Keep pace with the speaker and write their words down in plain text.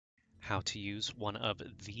how to use one of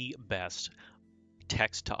the best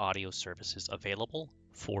text-to-audio services available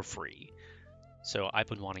for free. So I've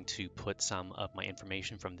been wanting to put some of my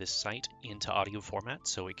information from this site into audio format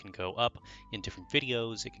so it can go up in different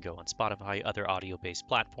videos, it can go on Spotify, other audio-based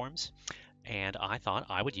platforms, and I thought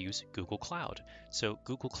I would use Google Cloud. So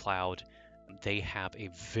Google Cloud, they have a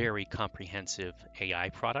very comprehensive AI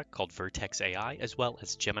product called Vertex AI, as well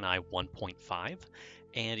as Gemini 1.5,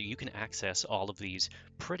 and you can access all of these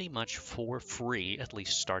pretty much for free, at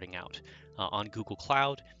least starting out. On Google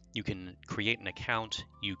Cloud, you can create an account,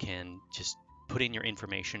 you can just put in your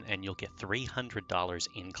information, and you'll get $300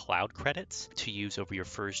 in cloud credits to use over your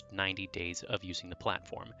first 90 days of using the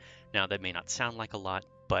platform. Now, that may not sound like a lot,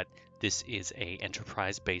 but this is an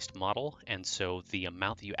enterprise-based model, and so the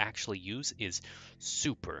amount that you actually use is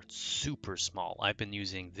super, super small. I've been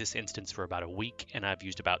using this instance for about a week, and I've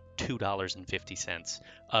used about $2.50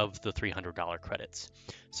 of the $300 credits.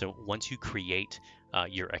 So once you create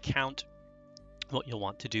your account, what you'll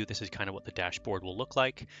want to do, this is kind of what the dashboard will look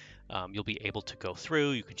like. You'll be able to go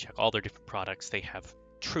through, you can check all their different products. They have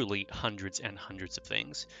truly hundreds and hundreds of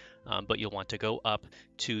things, but you'll want to go up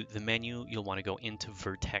to the menu, you'll want to go into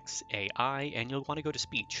Vertex AI, and you'll want to go to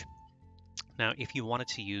speech. Now, if you wanted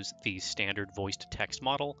to use the standard voice to text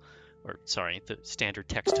model, or sorry, the standard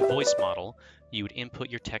text to voice model, you would input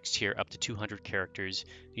your text here up to 200 characters,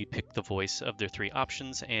 you'd pick the voice of their three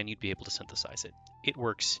options, and you'd be able to synthesize it. It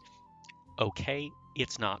works okay,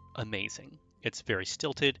 it's not amazing. It's very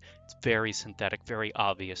stilted, it's very synthetic, very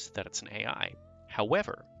obvious that it's an AI.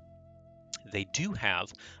 However, they do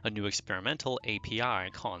have a new experimental API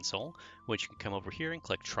console, which you can come over here and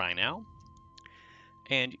click Try Now.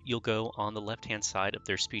 And you'll go on the left-hand side of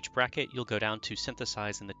their speech bracket, you'll go down to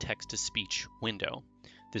Synthesize in the Text-to-Speech window.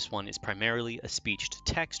 This one is primarily a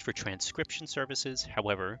speech-to-text for transcription services.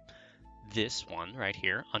 However, this one right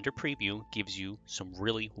here under Preview gives you some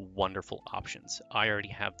really wonderful options. I already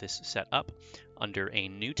have this set up under a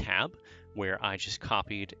new tab where I just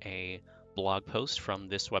copied a blog post from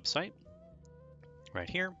this website right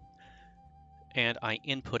here, and I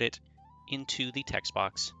input it into the text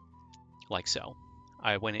box like so.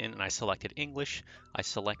 I went in and I selected English. I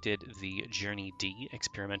selected the Journey D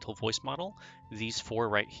experimental voice model. These four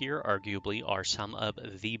right here arguably are some of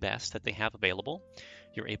the best that they have available.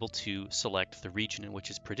 You're able to select the region in which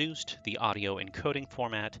it's produced, the audio encoding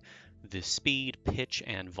format, the speed, pitch,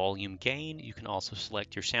 and volume gain. You can also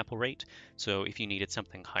select your sample rate. So if you needed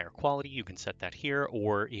something higher quality, you can set that here,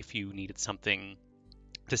 or if you needed something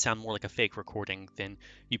to sound more like a fake recording, then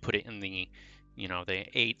you put it in the the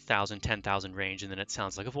 8,000, 10,000 range, and then it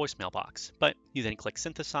sounds like a voicemail box. But you then click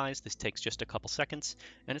Synthesize. This takes just a couple seconds,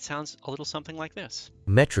 and it sounds a little something like this.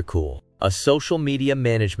 Metricool, a social media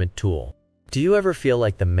management tool. Do you ever feel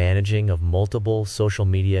like the managing of multiple social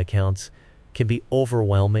media accounts can be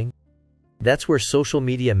overwhelming? That's where social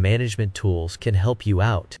media management tools can help you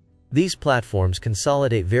out. These platforms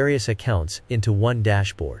consolidate various accounts into one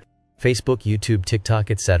dashboard: Facebook, YouTube, TikTok,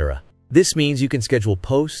 etc. This means you can schedule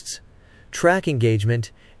posts, track engagement,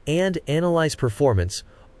 and analyze performance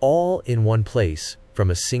all in one place from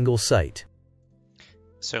a single site.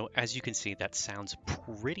 So as you can see, that sounds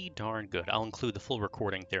pretty darn good. I'll include the full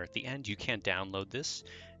recording there at the end. You can download this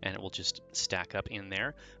and it will just stack up in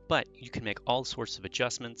there, but you can make all sorts of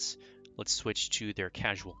adjustments. Let's switch to their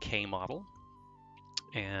casual K model,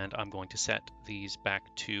 and I'm going to set these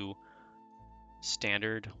back to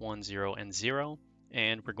standard 1, 0, and 0.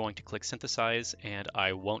 And we're going to click Synthesize, and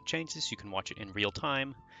I won't change this. You can watch it in real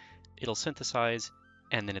time. It'll synthesize,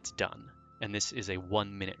 and then it's done. And this is a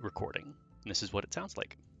 1-minute recording. And this is what it sounds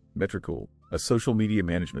like. Metricool, a social media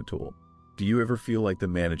management tool. Do you ever feel like the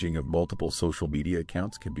managing of multiple social media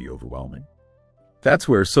accounts can be overwhelming? That's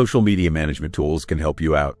where social media management tools can help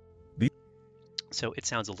you out. So it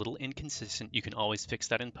sounds a little inconsistent. You can always fix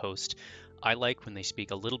that in post. I like when they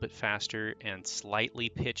speak a little bit faster and slightly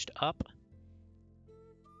pitched up.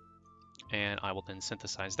 And I will then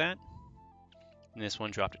synthesize that. And this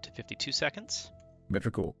one dropped it to 52 seconds.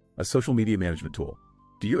 Metricool, a social media management tool.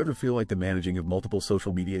 Do you ever feel like the managing of multiple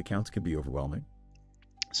social media accounts can be overwhelming?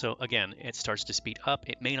 So again, it starts to speed up.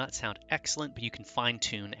 It may not sound excellent, but you can fine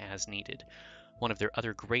tune as needed. One of their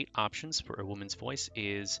other great options for a woman's voice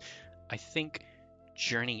is, I think,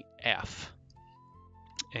 Journey F.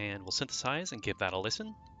 And we'll synthesize and give that a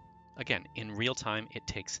listen. Again, in real time, it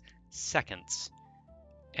takes seconds,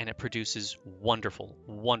 and it produces wonderful,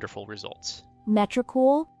 wonderful results.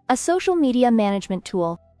 Metricool, a social media management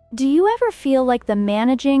tool. Do you ever feel like the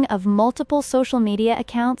managing of multiple social media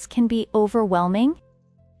accounts can be overwhelming?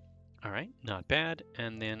 All right, not bad.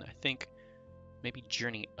 And then I think maybe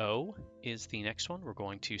Journey O is the next one. We're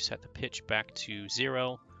going to set the pitch back to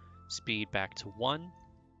 0, speed back to 1,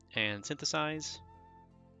 and synthesize.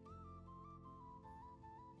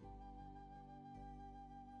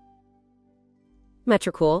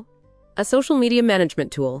 Metricool, a social media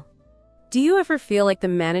management tool. Do you ever feel like the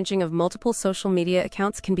managing of multiple social media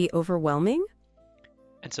accounts can be overwhelming?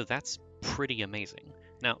 And so that's pretty amazing.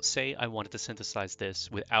 Now, say I wanted to synthesize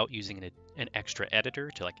this without using an extra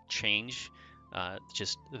editor to change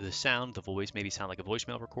just the sound, the voice, maybe sound like a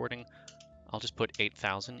voicemail recording. I'll just put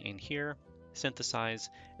 8000 in here, synthesize,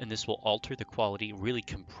 and this will alter the quality, really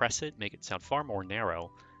compress it, make it sound far more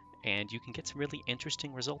narrow, and you can get some really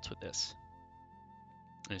interesting results with this.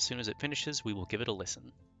 And as soon as it finishes, we will give it a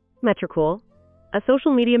listen. Metricool, a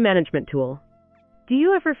social media management tool. Do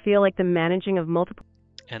you ever feel like the managing of multiple...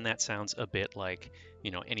 And that sounds a bit like,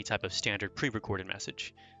 any type of standard pre-recorded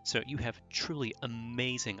message. So you have truly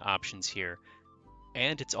amazing options here,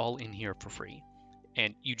 and it's all in here for free.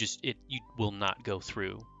 And you will not go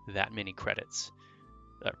through that many credits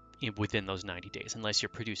within those 90 days unless you're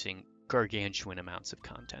producing gargantuan amounts of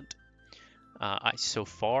content. So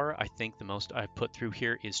far, I think the most I've put through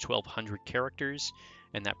here is 1,200 characters,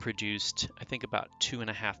 and that produced, I think, about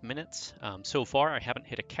 2.5 minutes. So far, I haven't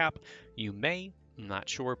hit a cap. You may, I'm not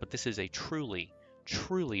sure, but this is a truly,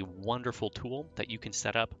 truly wonderful tool that you can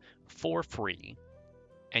set up for free,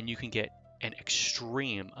 and you can get an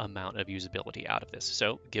extreme amount of usability out of this.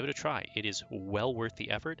 So give it a try. It is well worth the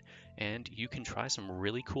effort, and you can try some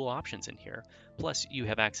really cool options in here. Plus, you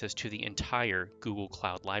have access to the entire Google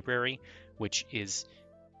Cloud library, which is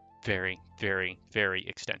very, very, very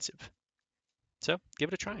extensive. So give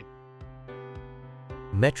it a try.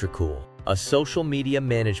 Metricool, a social media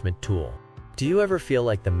management tool. Do you ever feel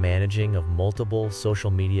like the managing of multiple social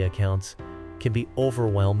media accounts can be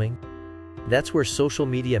overwhelming? That's where social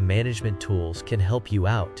media management tools can help you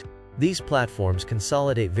out. These platforms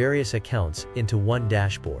consolidate various accounts into one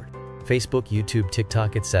dashboard: Facebook, YouTube,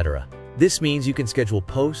 TikTok, etc. This means you can schedule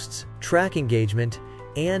posts, track engagement,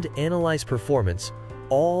 and analyze performance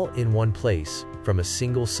all in one place from a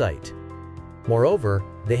single site. Moreover,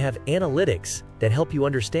 they have analytics that help you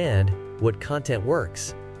understand what content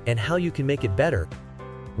works and how you can make it better.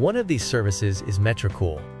 One of these services is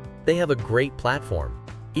Metricool. They have a great platform.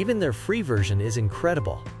 Even their free version is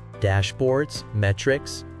incredible. Dashboards,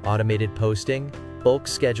 metrics, automated posting, bulk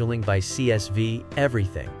scheduling by CSV,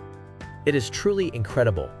 everything. It is truly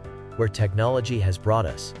incredible where technology has brought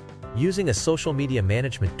us. Using a social media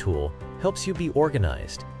management tool helps you be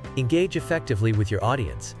organized, engage effectively with your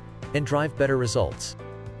audience, and drive better results.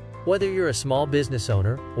 Whether you're a small business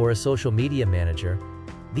owner or a social media manager,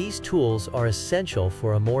 these tools are essential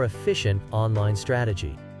for a more efficient online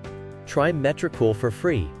strategy. Try Metricool for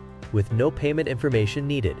free with no payment information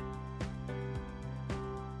needed.